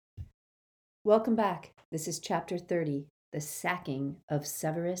Welcome back. This is Chapter 30, The Sacking of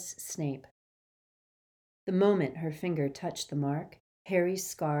Severus Snape. The moment her finger touched the mark, Harry's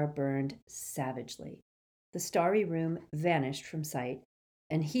scar burned savagely. The starry room vanished from sight,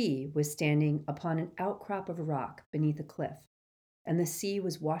 and he was standing upon an outcrop of rock beneath a cliff, and the sea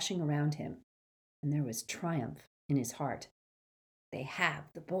was washing around him, and there was triumph in his heart. They have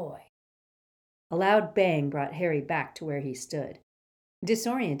the boy. A loud bang brought Harry back to where he stood.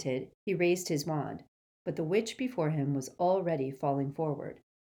 Disoriented, he raised his wand, but the witch before him was already falling forward.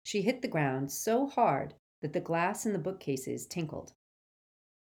 She hit the ground so hard that the glass in the bookcases tinkled.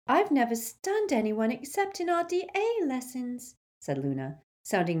 "I've never stunned anyone except in our DA lessons," said Luna,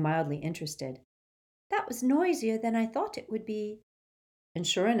 sounding mildly interested. "That was noisier than I thought it would be." And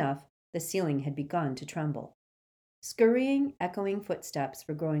sure enough, the ceiling had begun to tremble. Scurrying, echoing footsteps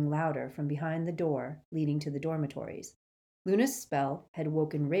were growing louder from behind the door leading to the dormitories. Luna's spell had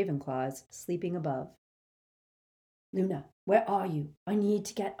woken Ravenclaws sleeping above. "Luna, where are you? I need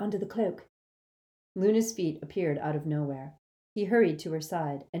to get under the cloak." Luna's feet appeared out of nowhere. He hurried to her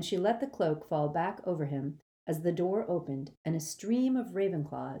side, and she let the cloak fall back over him as the door opened and a stream of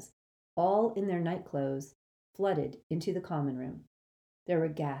Ravenclaws, all in their night clothes, flooded into the common room. There were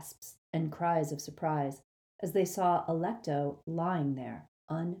gasps and cries of surprise as they saw Alecto lying there,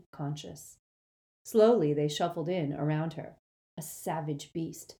 unconscious. Slowly they shuffled in around her, a savage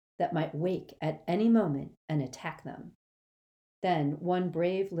beast that might wake at any moment and attack them. Then one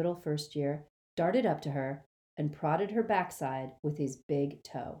brave little first year darted up to her and prodded her backside with his big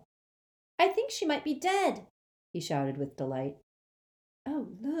toe. "I think she might be dead," he shouted with delight. "Oh,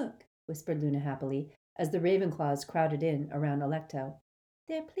 look," whispered Luna happily, as the Ravenclaws crowded in around Alecto.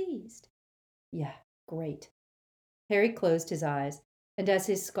 "They're pleased." "Yeah, great." Harry closed his eyes, and as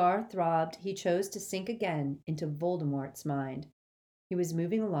his scar throbbed, he chose to sink again into Voldemort's mind. He was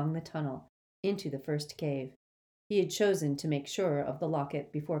moving along the tunnel, into the first cave. He had chosen to make sure of the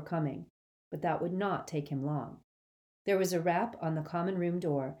locket before coming, but that would not take him long. There was a rap on the common room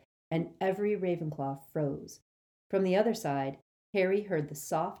door, and every Ravenclaw froze. From the other side, Harry heard the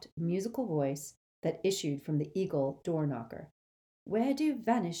soft, musical voice that issued from the eagle door knocker. "Where do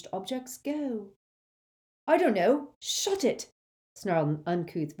vanished objects go?" "I don't know. Shut it!" snarled an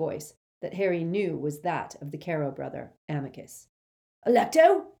uncouth voice that Harry knew was that of the Carrow brother, Amycus.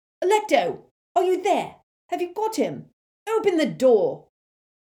 "Alecto! Alecto! Are you there? Have you got him? Open the door!"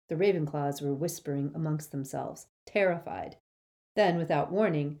 The Ravenclaws were whispering amongst themselves, terrified. Then, without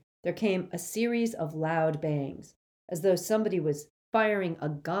warning, there came a series of loud bangs, as though somebody was firing a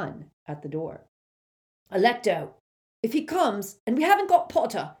gun at the door. "Alecto! If he comes and we haven't got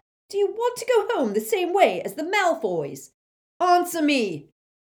Potter, do you want to go home the same way as the Malfoys? Answer me!"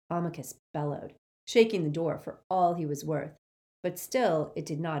 Amycus bellowed, shaking the door for all he was worth, but still it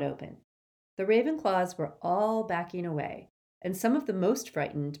did not open. The Ravenclaws were all backing away, and some of the most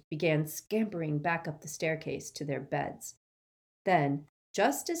frightened began scampering back up the staircase to their beds. Then,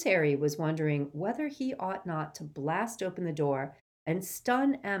 just as Harry was wondering whether he ought not to blast open the door and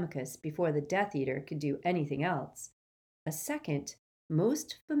stun Amycus before the Death Eater could do anything else, a second,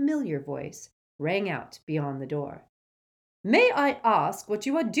 most familiar voice rang out beyond the door. "May I ask what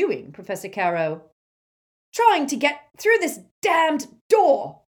you are doing, Professor Carrow?" "Trying to get through this damned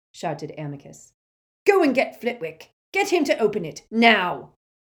door," shouted Amycus. "Go and get Flitwick. Get him to open it, now."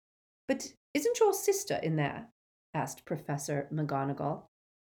 "But isn't your sister in there?" asked Professor McGonagall.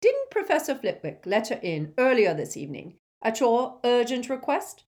 "Didn't Professor Flitwick let her in earlier this evening, at your urgent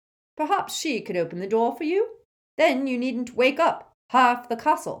request? Perhaps she could open the door for you? Then you needn't wake up half the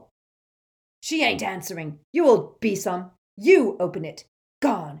castle." "She ain't answering. You old besom. You open it.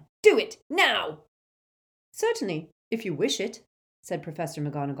 Gone. Do it, now." "Certainly, if you wish it," said Professor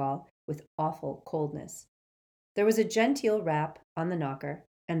McGonagall with awful coldness. There was a genteel rap on the knocker,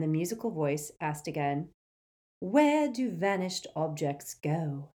 and the musical voice asked again, "Where do vanished objects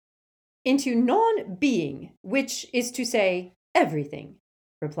go?" "Into non-being, which is to say, everything,"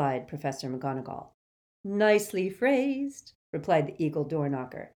 replied Professor McGonagall. "Nicely phrased," replied the eagle door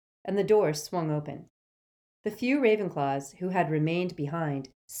knocker, and the door swung open. The few Ravenclaws who had remained behind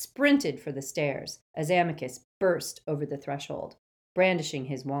sprinted for the stairs as Amycus burst over the threshold, brandishing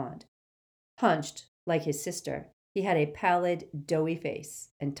his wand. Hunched, like his sister, he had a pallid, doughy face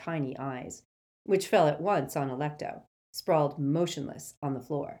and tiny eyes, which fell at once on Alecto, sprawled motionless on the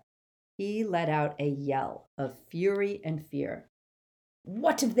floor. He let out a yell of fury and fear.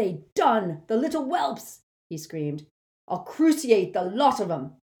 "What have they done, the little whelps?" he screamed. "I'll cruciate the lot of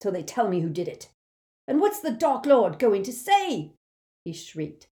 'em till they tell me who did it. And what's the Dark Lord going to say?" he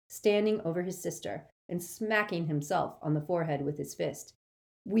shrieked, standing over his sister and smacking himself on the forehead with his fist.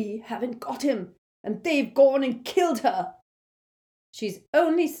 We haven't got him, and they've gone and killed her." "She's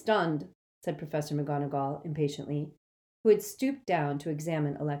only stunned," said Professor McGonagall impatiently, who had stooped down to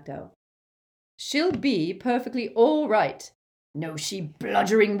examine Alecto. "She'll be perfectly all right." "No, she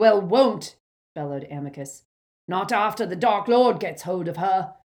bludgering well won't," bellowed Amycus. "Not after the Dark Lord gets hold of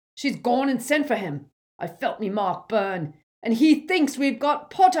her. She's gone and sent for him. I felt me mark burn, and he thinks we've got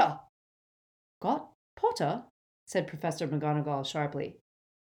Potter." "Got Potter?" said Professor McGonagall sharply.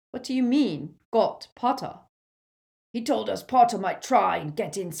 "What do you mean, got Potter?" "He told us Potter might try and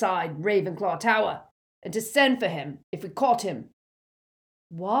get inside Ravenclaw Tower, and to send for him if we caught him."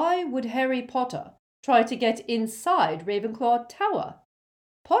 "Why would Harry Potter try to get inside Ravenclaw Tower?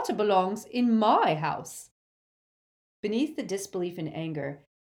 Potter belongs in my house." Beneath the disbelief and anger,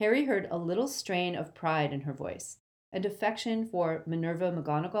 Harry heard a little strain of pride in her voice, and affection for Minerva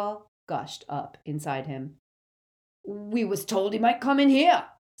McGonagall gushed up inside him. "We was told he might come in here,"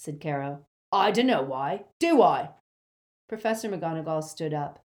 said Caro. "I dunno why, do I?" Professor McGonagall stood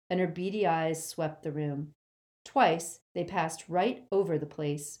up, and her beady eyes swept the room. Twice they passed right over the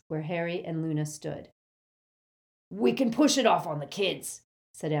place where Harry and Luna stood. "We can push it off on the kids,"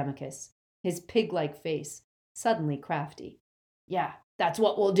 said Amycus, his pig-like face suddenly crafty. "Yeah, that's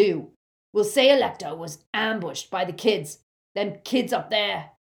what we'll do. We'll say Alecto was ambushed by the kids. Them kids up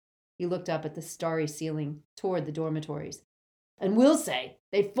there." He looked up at the starry ceiling toward the dormitories. "And we'll say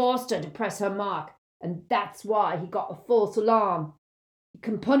they forced her to press her mark, and that's why he got a false alarm. You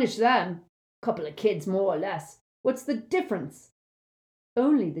can punish them. Couple of kids, more or less. What's the difference?"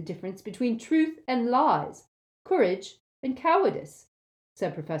 "Only the difference between truth and lies, courage and cowardice,"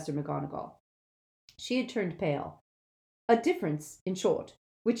 said Professor McGonagall. She had turned pale. "A difference, in short,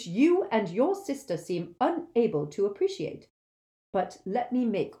 which you and your sister seem unable to appreciate. But let me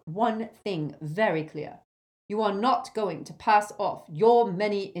make one thing very clear. You are not going to pass off your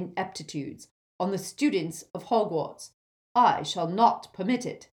many ineptitudes on the students of Hogwarts. I shall not permit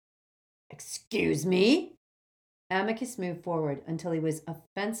it." "Excuse me?" Amycus moved forward until he was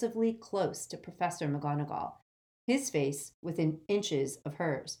offensively close to Professor McGonagall, his face within inches of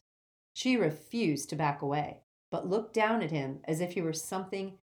hers. She refused to back away, but looked down at him as if he were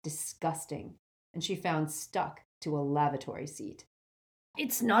something disgusting, and she found stuck to a lavatory seat.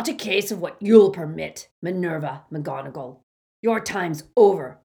 "It's not a case of what you'll permit, Minerva McGonagall. Your time's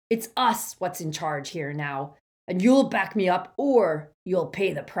over. It's us what's in charge here now, and you'll back me up or you'll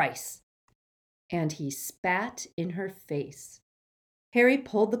pay the price." And he spat in her face. Harry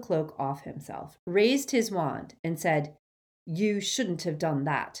pulled the cloak off himself, raised his wand, and said, "You shouldn't have done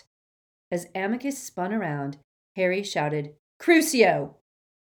that." As Amycus spun around, Harry shouted, "Crucio!"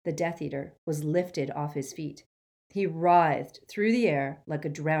 The Death Eater was lifted off his feet. He writhed through the air like a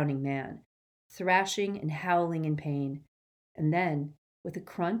drowning man, thrashing and howling in pain. And then, with a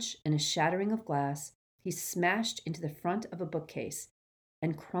crunch and a shattering of glass, he smashed into the front of a bookcase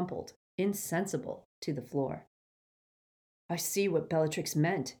and crumpled, insensible, to the floor. "I see what Bellatrix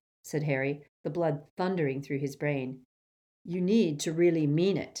meant," said Harry, the blood thundering through his brain. "You need to really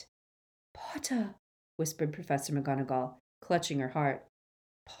mean it." "Potter," whispered Professor McGonagall, clutching her heart.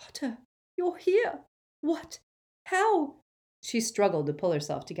 "Potter, you're here. What? How?" She struggled to pull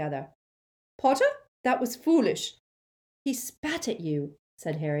herself together. "Potter? That was foolish." "He spat at you,"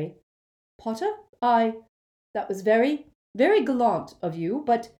 said Harry. "Potter, that was very, very gallant of you,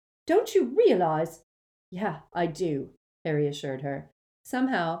 but don't you realize—" "Yeah, I do," Harry assured her.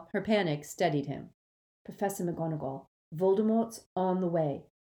 Somehow her panic steadied him. "Professor McGonagall, Voldemort's on the way."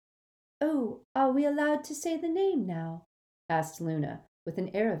 "Oh, are we allowed to say the name now?" asked Luna, with an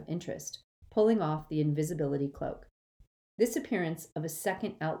air of interest, pulling off the invisibility cloak. This appearance of a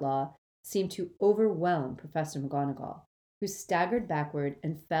second outlaw seemed to overwhelm Professor McGonagall, who staggered backward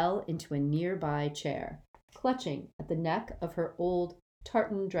and fell into a nearby chair, clutching at the neck of her old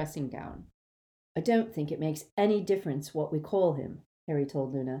tartan dressing gown. "I don't think it makes any difference what we call him," Harry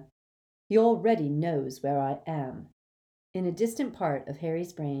told Luna. "He already knows where I am." In a distant part of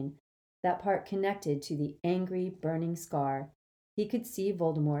Harry's brain, that part connected to the angry, burning scar, he could see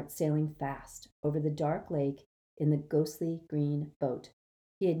Voldemort sailing fast over the dark lake in the ghostly green boat.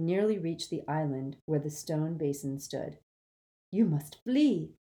 He had nearly reached the island where the stone basin stood. "You must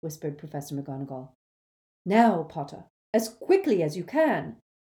flee," whispered Professor McGonagall. "Now, Potter, as quickly as you can."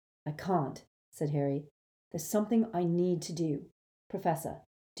 "I can't," said Harry. "There's something I need to do. Professor,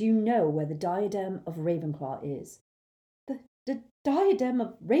 do you know where the diadem of Ravenclaw is?" The diadem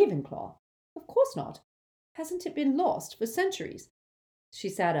of Ravenclaw? Of course not. Hasn't it been lost for centuries?" She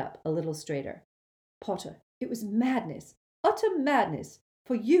sat up a little straighter. "Potter, it was madness, utter madness,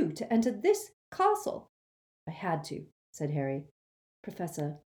 for you to enter this castle." "I had to," said Harry.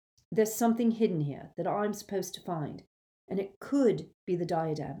 Professor, there's something hidden here that I'm supposed to find, and it could be the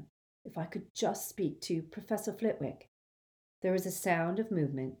diadem, if I could just speak to Professor Flitwick. There was a sound of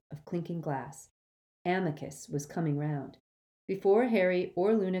movement, of clinking glass. Amicus was coming round. Before Harry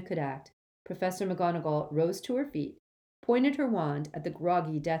or Luna could act, Professor McGonagall rose to her feet, pointed her wand at the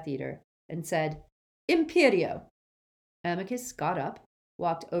groggy Death Eater, and said, Imperio! Amicus got up,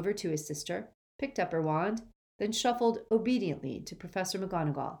 walked over to his sister, picked up her wand, then shuffled obediently to Professor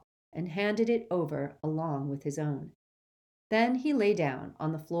McGonagall and handed it over along with his own. Then he lay down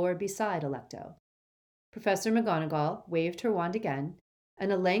on the floor beside Alecto. Professor McGonagall waved her wand again,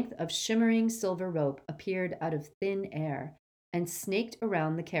 and a length of shimmering silver rope appeared out of thin air and snaked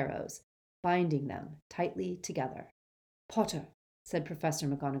around the Carrows, binding them tightly together. Potter, said Professor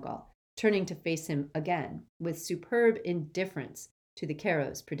McGonagall, turning to face him again with superb indifference to the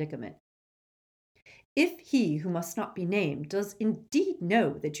Carrows' predicament. If he who must not be named does indeed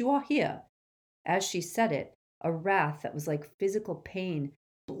know that you are here. As she said it, a wrath that was like physical pain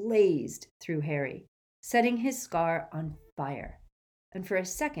blazed through Harry, setting his scar on fire. And for a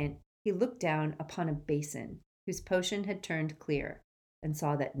second, he looked down upon a basin whose potion had turned clear, and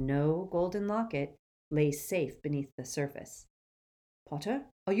saw that no golden locket lay safe beneath the surface. Potter,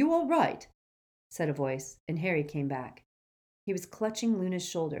 are you all right? Said a voice, and Harry came back. He was clutching Luna's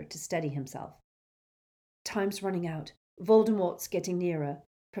shoulder to steady himself. Time's running out. Voldemort's getting nearer.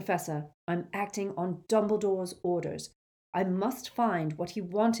 Professor, I'm acting on Dumbledore's orders. I must find what he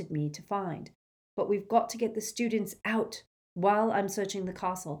wanted me to find. But we've got to get the students out while I'm searching the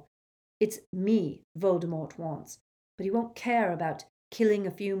castle. It's me Voldemort wants, but he won't care about killing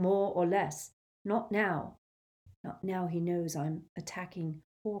a few more or less. Not now. Not now he knows I'm attacking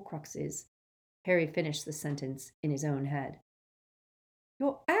Horcruxes. Harry finished the sentence in his own head.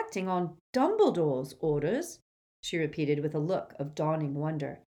 You're acting on Dumbledore's orders, she repeated with a look of dawning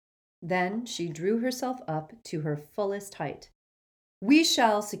wonder. Then she drew herself up to her fullest height. We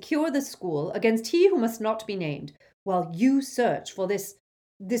shall secure the school against he who must not be named, while you search for this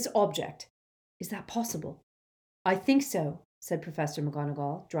object. Is that possible? I think so, said Professor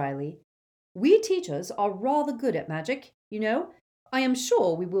McGonagall dryly. We teachers are rather good at magic, you know. I am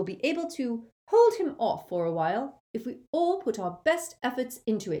sure we will be able to hold him off for a while if we all put our best efforts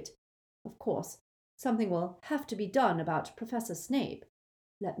into it. Of course, something will have to be done about Professor Snape.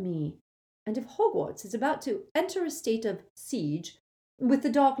 And if Hogwarts is about to enter a state of siege, with the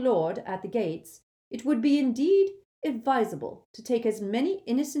Dark Lord at the gates, it would be indeed advisable to take as many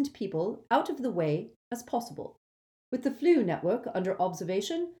innocent people out of the way as possible. With the Floo network under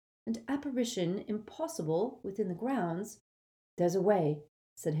observation and apparition impossible within the grounds. There's a way,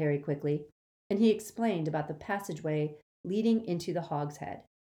 said Harry quickly, and he explained about the passageway leading into the Hogshead.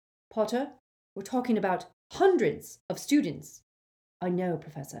 Potter, we're talking about hundreds of students. I know,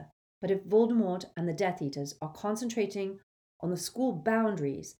 Professor, but if Voldemort and the Death Eaters are concentrating on the school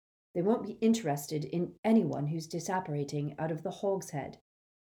boundaries, they won't be interested in anyone who's disapparating out of the Hogshead.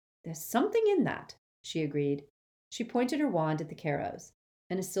 There's something in that, she agreed. She pointed her wand at the Carrows,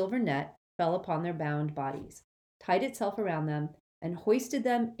 and a silver net fell upon their bound bodies, tied itself around them, and hoisted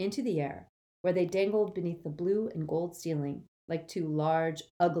them into the air, where they dangled beneath the blue and gold ceiling like two large,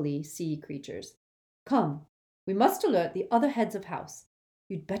 ugly sea creatures. Come, we must alert the other heads of house.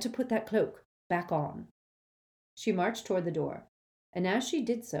 You'd better put that cloak back on. She marched toward the door, and as she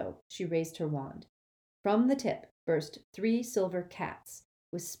did so, she raised her wand. From the tip burst 3 silver cats,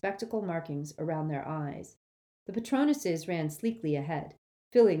 with spectacle markings around their eyes. The Patronuses ran sleekly ahead,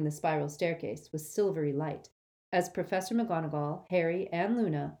 filling the spiral staircase with silvery light, as Professor McGonagall, Harry, and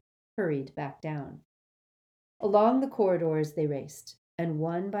Luna hurried back down. Along the corridors they raced, and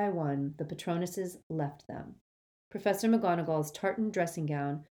one by one the Patronuses left them. Professor McGonagall's tartan dressing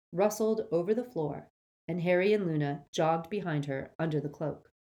gown rustled over the floor, and Harry and Luna jogged behind her under the cloak.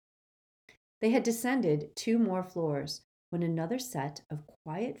 They had descended 2 more floors when another set of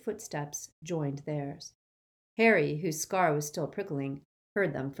quiet footsteps joined theirs. Harry, whose scar was still prickling,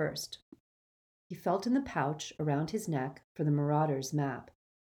 heard them first. He felt in the pouch around his neck for the Marauder's map,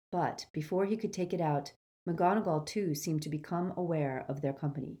 but before he could take it out, McGonagall too seemed to become aware of their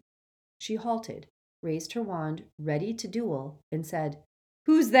company. She halted, raised her wand, ready to duel, and said,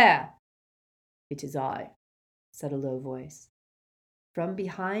 Who's there? It is I, said a low voice. From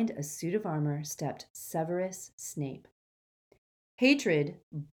behind a suit of armor stepped Severus Snape. Hatred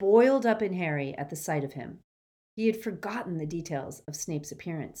boiled up in Harry at the sight of him. He had forgotten the details of Snape's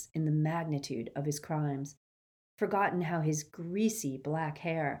appearance in the magnitude of his crimes, forgotten how his greasy black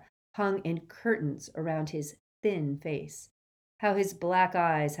hair hung in curtains around his thin face, how his black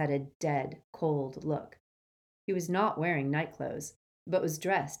eyes had a dead, cold look. He was not wearing nightclothes, but was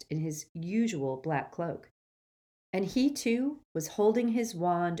dressed in his usual black cloak. And he, too, was holding his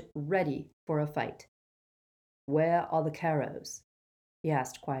wand ready for a fight. "Where are the Carrows?" he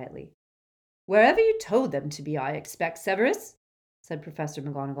asked quietly. "Wherever you told them to be, I expect, Severus," said Professor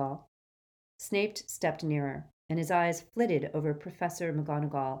McGonagall. Snape stepped nearer, and his eyes flitted over Professor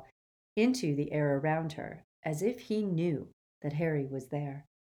McGonagall into the air around her, as if he knew that Harry was there.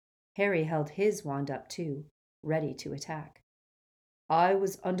 Harry held his wand up too, ready to attack. "I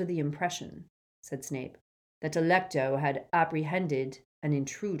was under the impression," said Snape, "that Alecto had apprehended an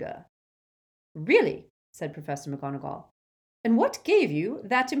intruder." "Really?" said Professor McGonagall. "And what gave you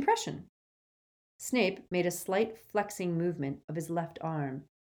that impression?" Snape made a slight flexing movement of his left arm,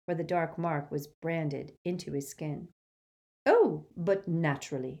 where the dark mark was branded into his skin. "Oh, but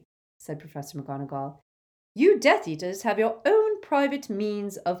naturally," said Professor McGonagall. "You Death Eaters have your own private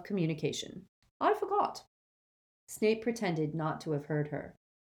means of communication. I forgot." Snape pretended not to have heard her.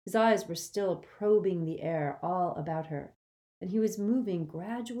 His eyes were still probing the air all about her, and he was moving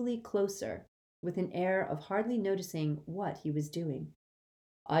gradually closer, with an air of hardly noticing what he was doing.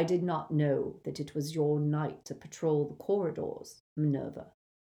 "I did not know that it was your night to patrol the corridors, Minerva."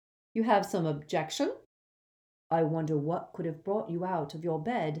 "You have some objection?" "I wonder what could have brought you out of your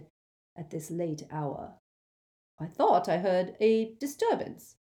bed at this late hour." "I thought I heard a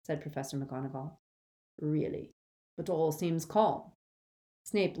disturbance," said Professor McGonagall. "Really? But all seems calm."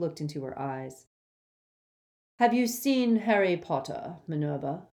 Snape looked into her eyes. "Have you seen Harry Potter,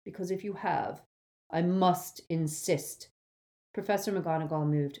 Minerva? Because if you have, I must insist." Professor McGonagall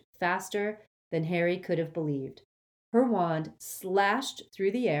moved faster than Harry could have believed. Her wand slashed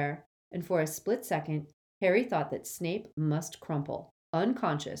through the air, and for a split second, Harry thought that Snape must crumple,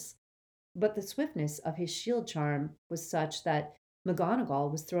 unconscious, but the swiftness of his shield charm was such that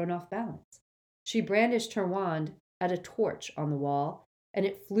McGonagall was thrown off balance. She brandished her wand at a torch on the wall, and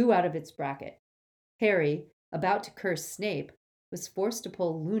it flew out of its bracket. Harry, about to curse Snape, was forced to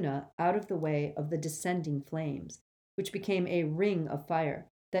pull Luna out of the way of the descending flames, which became a ring of fire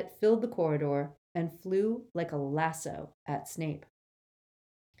that filled the corridor and flew like a lasso at Snape.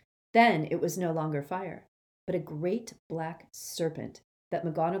 Then it was no longer fire, but a great black serpent that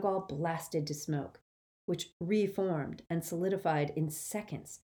McGonagall blasted to smoke, which reformed and solidified in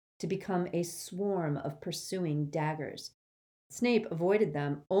seconds to become a swarm of pursuing daggers. Snape avoided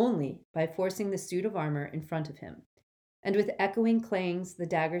them only by forcing the suit of armor in front of him, and with echoing clangs the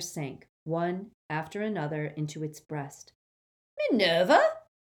daggers sank, one after another, into its breast. "Minerva!"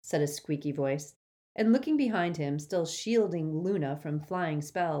 said a squeaky voice, and looking behind him, still shielding Luna from flying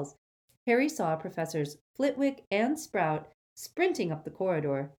spells, Harry saw Professors Flitwick and Sprout sprinting up the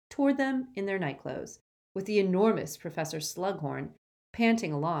corridor toward them in their nightclothes, with the enormous Professor Slughorn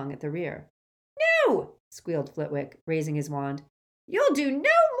panting along at the rear. "No!" squealed Flitwick, raising his wand. "You'll do no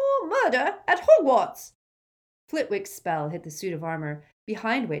more murder at Hogwarts!" Flitwick's spell hit the suit of armor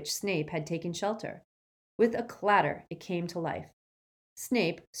behind which Snape had taken shelter. With a clatter, it came to life.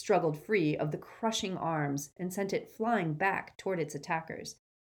 Snape struggled free of the crushing arms and sent it flying back toward its attackers.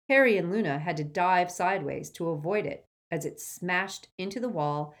 Harry and Luna had to dive sideways to avoid it as it smashed into the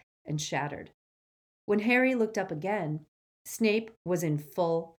wall and shattered. When Harry looked up again, Snape was in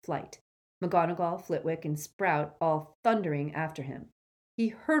full flight, McGonagall, Flitwick, and Sprout all thundering after him. He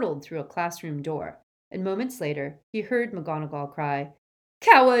hurtled through a classroom door, and moments later he heard McGonagall cry,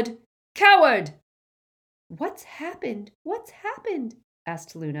 "Coward! Coward!" "What's happened? What's happened?"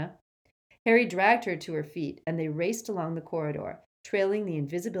 asked Luna. Harry dragged her to her feet, and they raced along the corridor, trailing the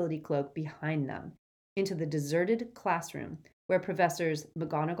invisibility cloak behind them, into the deserted classroom where Professors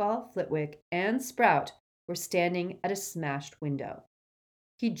McGonagall, Flitwick, and Sprout were standing at a smashed window.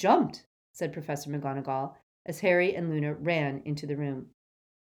 "He jumped," said Professor McGonagall, as Harry and Luna ran into the room.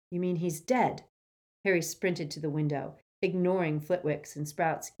 "You mean he's dead?" Harry sprinted to the window, ignoring Flitwick's and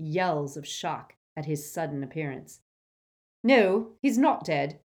Sprout's yells of shock at his sudden appearance. "No, he's not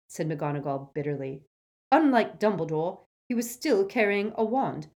dead," said McGonagall bitterly. "Unlike Dumbledore, he was still carrying a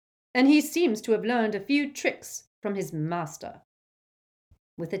wand, and he seems to have learned a few tricks from his master."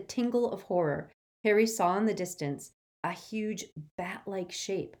 With a tingle of horror, Harry saw in the distance a huge bat-like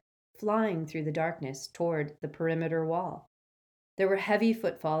shape flying through the darkness toward the perimeter wall. There were heavy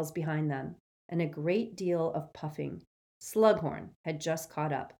footfalls behind them, and a great deal of puffing. Slughorn had just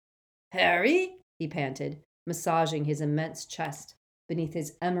caught up. "Harry," he panted, massaging his immense chest beneath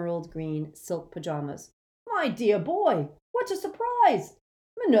his emerald green silk pajamas. "My dear boy, what a surprise!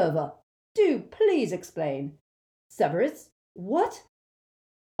 Minerva, do please explain. Severus, what?"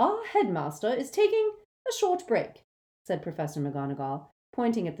 "Our headmaster is taking a short break," said Professor McGonagall,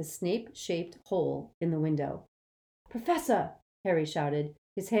 pointing at the Snape-shaped hole in the window. "Professor, Harry shouted,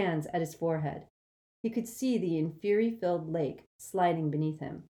 his hands at his forehead. He could see the in fury-filled lake sliding beneath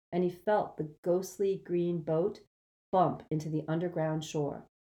him, and he felt the ghostly green boat bump into the underground shore,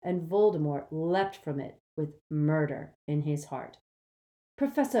 and Voldemort leapt from it with murder in his heart.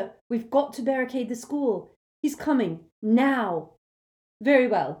 "Professor, we've got to barricade the school. He's coming, now." "Very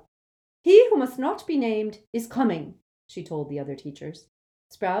well. He who must not be named is coming," she told the other teachers.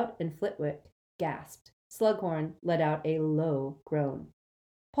 Sprout and Flitwick gasped. Slughorn let out a low groan.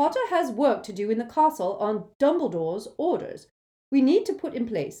 "Potter has work to do in the castle on Dumbledore's orders. We need to put in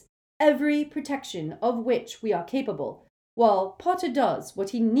place every protection of which we are capable, while Potter does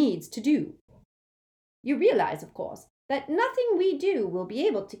what he needs to do. You realize, of course, that nothing we do will be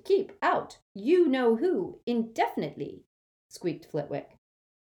able to keep out you-know-who indefinitely," squeaked Flitwick.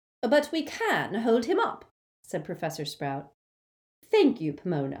 "But we can hold him up," said Professor Sprout. "Thank you,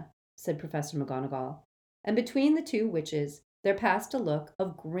 Pomona," said Professor McGonagall, and between the two witches there passed a look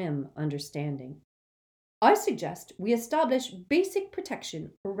of grim understanding. "I suggest we establish basic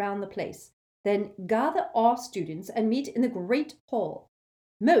protection around the place, then gather our students and meet in the Great Hall.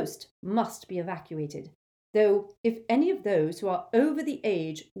 Most must be evacuated, though if any of those who are over the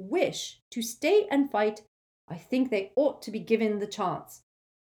age wish to stay and fight, I think they ought to be given the chance."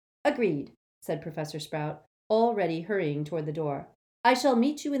 "Agreed," said Professor Sprout, already hurrying toward the door. "I shall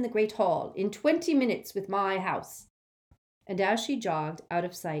meet you in the Great Hall in 20 minutes with my house." And as she jogged out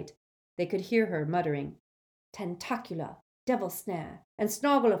of sight, they could hear her muttering, "Tentacula, Devil Snare, and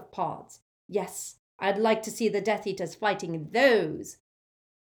Snargle of Pods. Yes, I'd like to see the Death Eaters fighting those."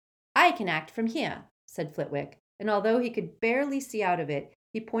 "I can act from here," said Flitwick, and although he could barely see out of it,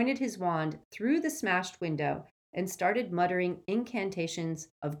 he pointed his wand through the smashed window and started muttering incantations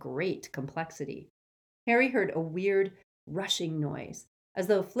of great complexity. Harry heard a weird, rushing noise, as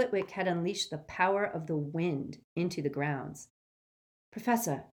though Flitwick had unleashed the power of the wind into the grounds.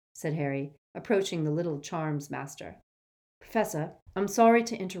 "Professor," said Harry, approaching the little charms master. "Professor, I'm sorry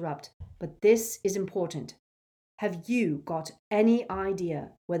to interrupt, but this is important. Have you got any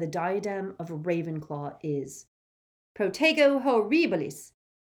idea where the diadem of Ravenclaw is?" "Protego horribilis!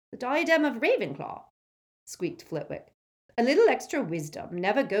 The diadem of Ravenclaw," squeaked Flitwick. "A little extra wisdom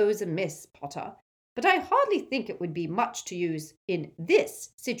never goes amiss, Potter, but I hardly think it would be much to use in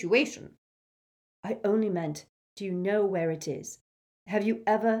this situation." "I only meant, do you know where it is? Have you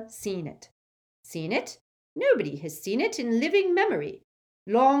ever seen it?" "Seen it? Nobody has seen it in living memory.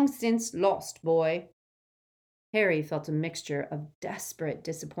 Long since lost, boy." Harry felt a mixture of desperate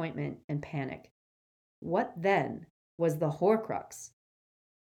disappointment and panic. What, then, was the Horcrux?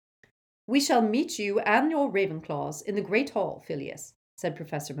 "We shall meet you and your Ravenclaws in the Great Hall, Phileas," said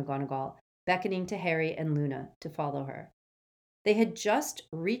Professor McGonagall, beckoning to Harry and Luna to follow her. They had just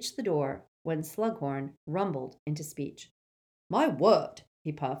reached the door when Slughorn rumbled into speech. "My word,"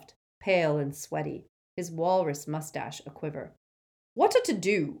 he puffed, pale and sweaty, his walrus mustache a-quiver. "What a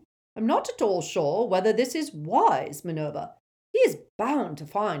to-do! I'm not at all sure whether this is wise, Minerva. He is bound to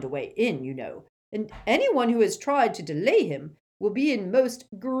find a way in, you know, and anyone who has tried to delay him will be in most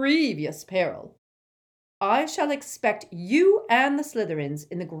grievous peril. I shall expect you and the Slytherins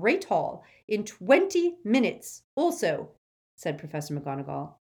in the Great Hall in 20 minutes also," said Professor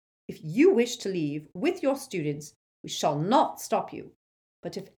McGonagall. "If you wish to leave with your students, we shall not stop you.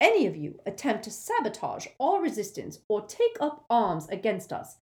 But if any of you attempt to sabotage our resistance or take up arms against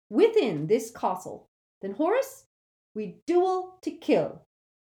us within this castle, then, Horace, we duel to kill."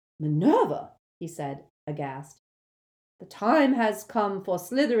 "Minerva," he said, aghast. "The time has come for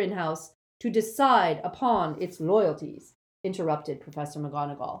Slytherin House to decide upon its loyalties," interrupted Professor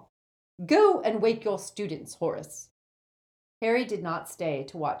McGonagall. "Go and wake your students, Horace." Harry did not stay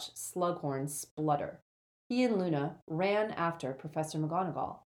to watch Slughorn splutter. He and Luna ran after Professor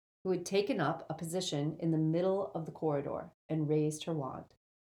McGonagall, who had taken up a position in the middle of the corridor and raised her wand.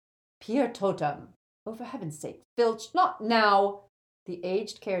 "Pier totem! Oh, for heaven's sake, Filch, not now!" The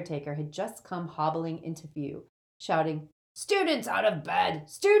aged caretaker had just come hobbling into view, shouting, "Students out of bed!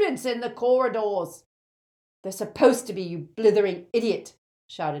 Students in the corridors!" "They're supposed to be, you blithering idiot!"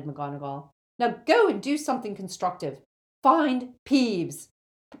 shouted McGonagall. "Now go and do something constructive. Find Peeves."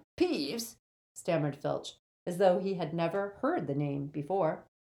 "Peeves?" stammered Filch, as though he had never heard the name before.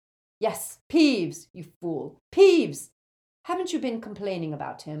 "Yes, Peeves, you fool. Peeves! Haven't you been complaining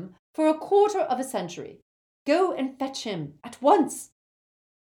about him for a quarter of a century? Go and fetch him at once."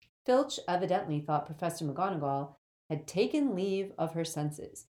 Filch evidently thought Professor McGonagall had taken leave of her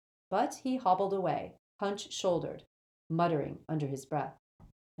senses, but he hobbled away, hunch-shouldered, muttering under his breath.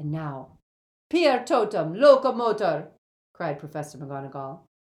 And now, "Pier totem locomotor!" cried Professor McGonagall,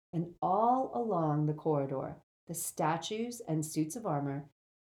 and all along the corridor The statues and suits of armor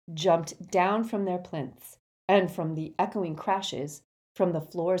jumped down from their plinths, and from the echoing crashes from the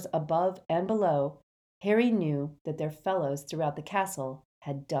floors above and below, Harry knew that their fellows throughout the castle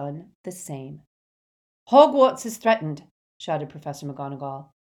had done the same. "Hogwarts is threatened," shouted Professor McGonagall.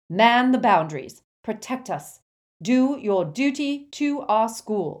 "Man the boundaries. Protect us. Do your duty to our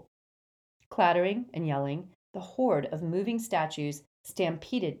school." Clattering and yelling, the horde of moving statues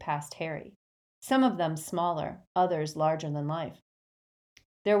stampeded past Harry, some of them smaller, others larger than life.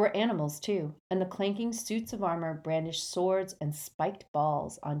 There were animals, too, and the clanking suits of armor brandished swords and spiked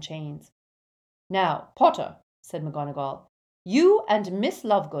balls on chains. "Now, Potter," said McGonagall, "you and Miss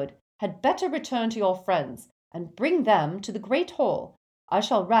Lovegood had better return to your friends and bring them to the Great Hall. I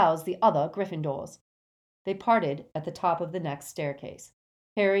shall rouse the other Gryffindors." They parted at the top of the next staircase,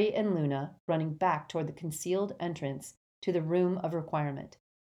 Harry and Luna running back toward the concealed entrance to the Room of Requirement.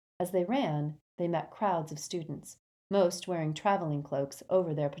 As they ran, they met crowds of students, most wearing traveling cloaks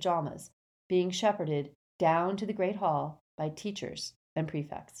over their pajamas, being shepherded down to the Great Hall by teachers and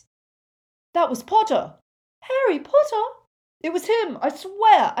prefects. "That was Potter! Harry Potter! It was him, I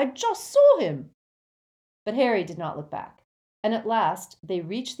swear! I just saw him!" But Harry did not look back, and at last they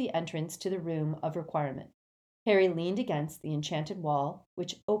reached the entrance to the Room of Requirement. Harry leaned against the enchanted wall,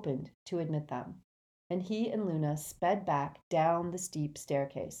 which opened to admit them, and he and Luna sped back down the steep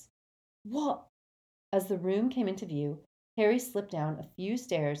staircase. "What?" As the room came into view, Harry slipped down a few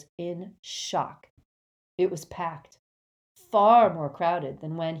stairs in shock. It was packed, far more crowded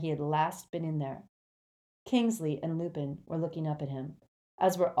than when he had last been in there. Kingsley and Lupin were looking up at him,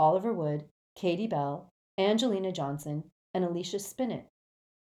 as were Oliver Wood, Katie Bell, Angelina Johnson, and Alicia Spinnet,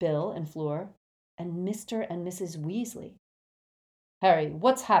 Bill and Fleur, and Mr. and Mrs. Weasley. "Harry,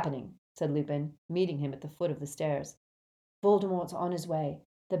 what's happening?" said Lupin, meeting him at the foot of the stairs. "Voldemort's on his way.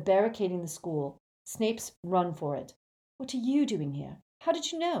 They're barricading the school. Snape's run for it. What are you doing here? How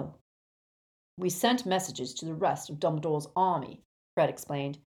did you know?" "We sent messages to the rest of Dumbledore's army," Fred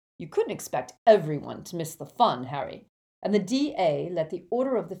explained. "You couldn't expect everyone to miss the fun, Harry. And the DA let the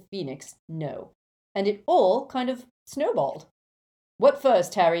Order of the Phoenix know. And it all kind of snowballed." "What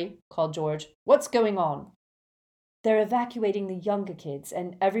first, Harry?" called George. "What's going on?" "They're evacuating the younger kids,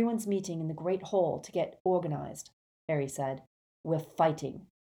 and everyone's meeting in the Great Hall to get organized," Harry said. "We're fighting."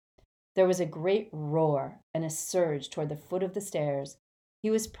 There was a great roar and a surge toward the foot of the stairs. He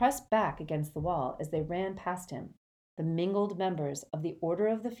was pressed back against the wall as they ran past him, the mingled members of the Order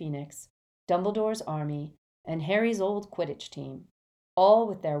of the Phoenix, Dumbledore's army, and Harry's old Quidditch team, all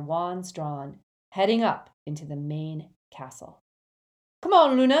with their wands drawn, heading up into the main castle. "Come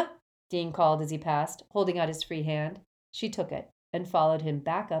on, Luna," Dean called as he passed, holding out his free hand. She took it and followed him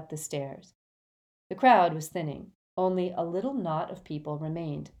back up the stairs. The crowd was thinning. Only a little knot of people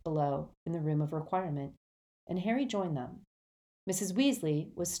remained below in the Room of Requirement, and Harry joined them. Mrs.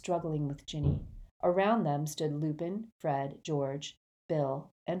 Weasley was struggling with Ginny. Around them stood Lupin, Fred, George,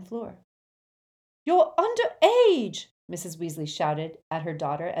 Bill, and Fleur. "You're underage!" Mrs. Weasley shouted at her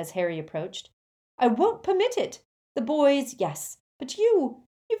daughter as Harry approached. "I won't permit it. The boys, yes, but you've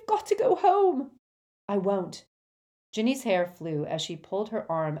got to go home." "I won't." Ginny's hair flew as she pulled her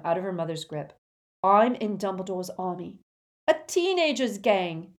arm out of her mother's grip. "I'm in Dumbledore's army." "A teenagers'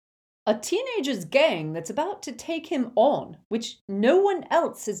 gang." "A teenagers' gang that's about to take him on, which no one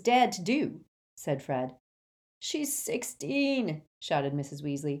else has dared to do," said Fred. "She's 16, shouted Mrs.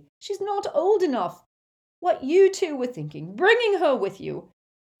 Weasley. "She's not old enough. What you two were thinking, bringing her with you."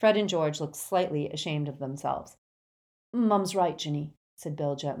 Fred and George looked slightly ashamed of themselves. "Mum's right, Ginny," said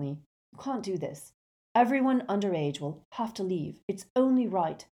Bill gently. "You can't do this. Everyone underage will have to leave. It's only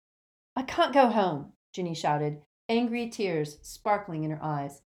right." "I can't go home," Ginny shouted, angry tears sparkling in her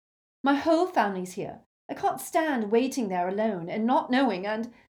eyes. "My whole family's here. I can't stand waiting there alone and not knowing,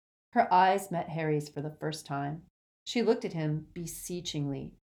 and—" Her eyes met Harry's for the first time. She looked at him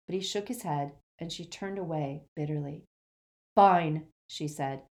beseechingly, but he shook his head, and she turned away bitterly. "Fine," she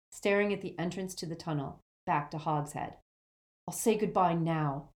said, staring at the entrance to the tunnel, back to Hogshead. "I'll say goodbye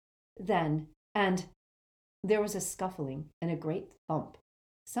now. Then, and—" There was a scuffling and a great thump.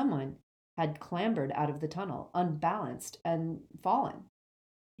 Someone had clambered out of the tunnel, unbalanced, and fallen.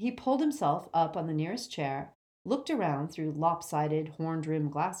 He pulled himself up on the nearest chair, looked around through lopsided,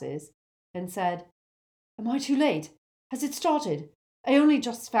 horn-rimmed glasses, and said, "Am I too late? Has it started? I only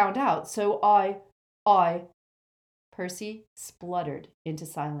just found out, so I—" Percy spluttered into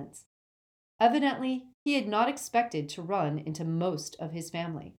silence. Evidently, he had not expected to run into most of his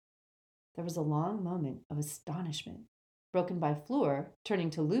family. There was a long moment of astonishment, broken by Fleur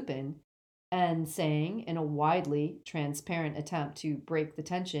turning to Lupin and saying, in a widely transparent attempt to break the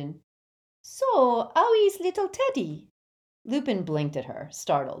tension, So, how is little Teddy? Lupin blinked at her,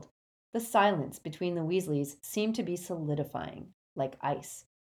 startled. The silence between the Weasleys seemed to be solidifying, like ice.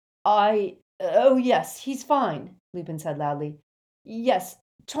 Oh, yes, he's fine, Lupin said loudly. Yes,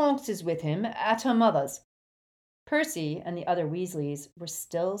 Tonks is with him, at her mother's. Percy and the other Weasleys were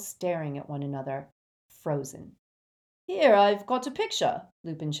still staring at one another, frozen. Here, I've got a picture,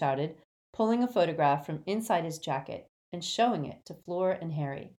 Lupin shouted, pulling a photograph from inside his jacket and showing it to Fleur and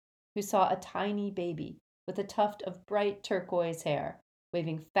Harry, who saw a tiny baby with a tuft of bright turquoise hair,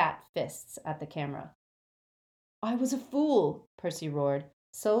 waving fat fists at the camera. I was a fool, Percy roared,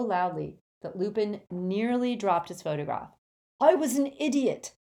 so loudly that Lupin nearly dropped his photograph. I was an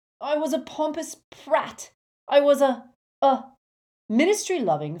idiot. I was a pompous prat. I was a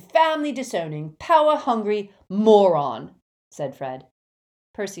ministry-loving, family-disowning, power-hungry moron, said Fred.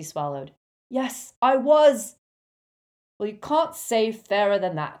 Percy swallowed. Yes, I was. Well, you can't say fairer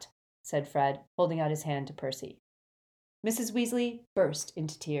than that, said Fred, holding out his hand to Percy. Mrs. Weasley burst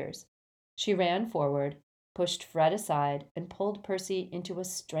into tears. She ran forward, pushed Fred aside, and pulled Percy into a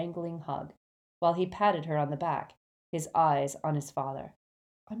strangling hug, while he patted her on the back, his eyes on his father.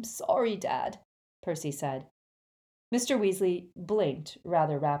 I'm sorry, Dad, Percy said. Mr. Weasley blinked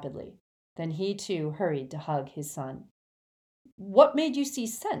rather rapidly. Then he too hurried to hug his son. What made you see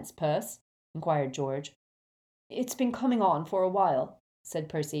sense, Perce? Inquired George. It's been coming on for a while, said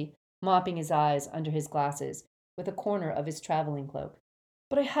Percy, mopping his eyes under his glasses with a corner of his traveling cloak.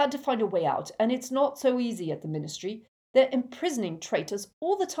 But I had to find a way out, and it's not so easy at the Ministry. They're imprisoning traitors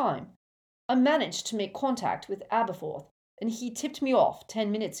all the time. I managed to make contact with Aberforth, and he tipped me off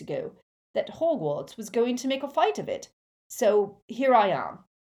 10 minutes ago that Hogwarts was going to make a fight of it. So here I am.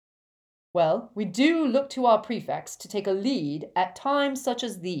 Well, we do look to our prefects to take a lead at times such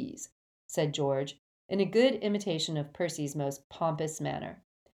as these, said George, in a good imitation of Percy's most pompous manner.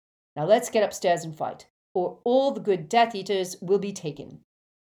 Now let's get upstairs and fight, or all the good Death Eaters will be taken.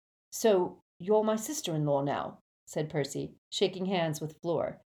 So you're my sister-in-law now, said Percy, shaking hands with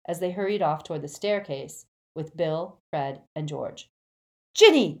Fleur as they hurried off toward the staircase with Bill, Fred, and George.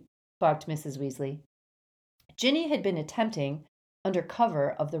 Ginny! Barked Mrs. Weasley. Ginny had been attempting, under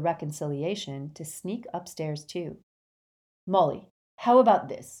cover of the reconciliation, to sneak upstairs too. Molly, how about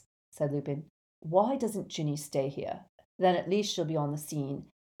this? Said Lupin. Why doesn't Ginny stay here? Then at least she'll be on the scene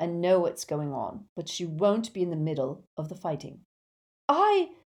and know what's going on, but she won't be in the middle of the fighting.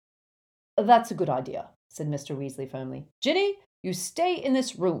 That's a good idea, said Mr. Weasley firmly. Ginny, you stay in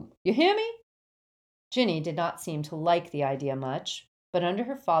this room. You hear me? Ginny did not seem to like the idea much, but under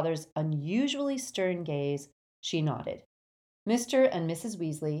her father's unusually stern gaze, she nodded. Mr. and Mrs.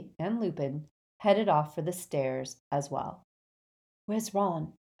 Weasley and Lupin headed off for the stairs as well. Where's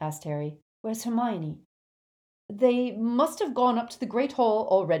Ron? Asked Harry. Where's Hermione? They must have gone up to the Great Hall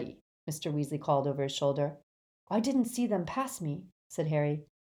already, Mr. Weasley called over his shoulder. I didn't see them pass me, said Harry.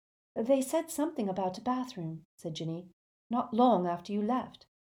 They said something about a bathroom, said Ginny, not long after you left.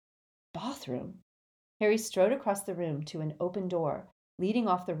 Bathroom? Harry strode across the room to an open door leading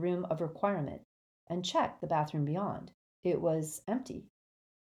off the room of requirement and checked the bathroom beyond. It was empty.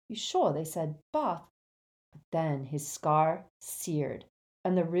 You sure they said bath? But then his scar seared,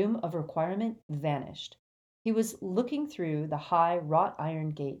 and the room of requirement vanished. He was looking through the high wrought iron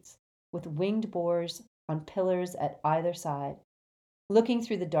gates, with winged boars on pillars at either side, looking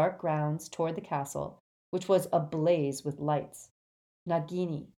through the dark grounds toward the castle, which was ablaze with lights.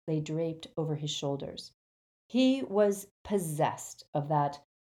 Nagini lay draped over his shoulders. He was possessed of that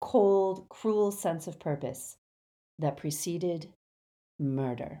cold, cruel sense of purpose that preceded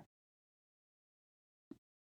murder.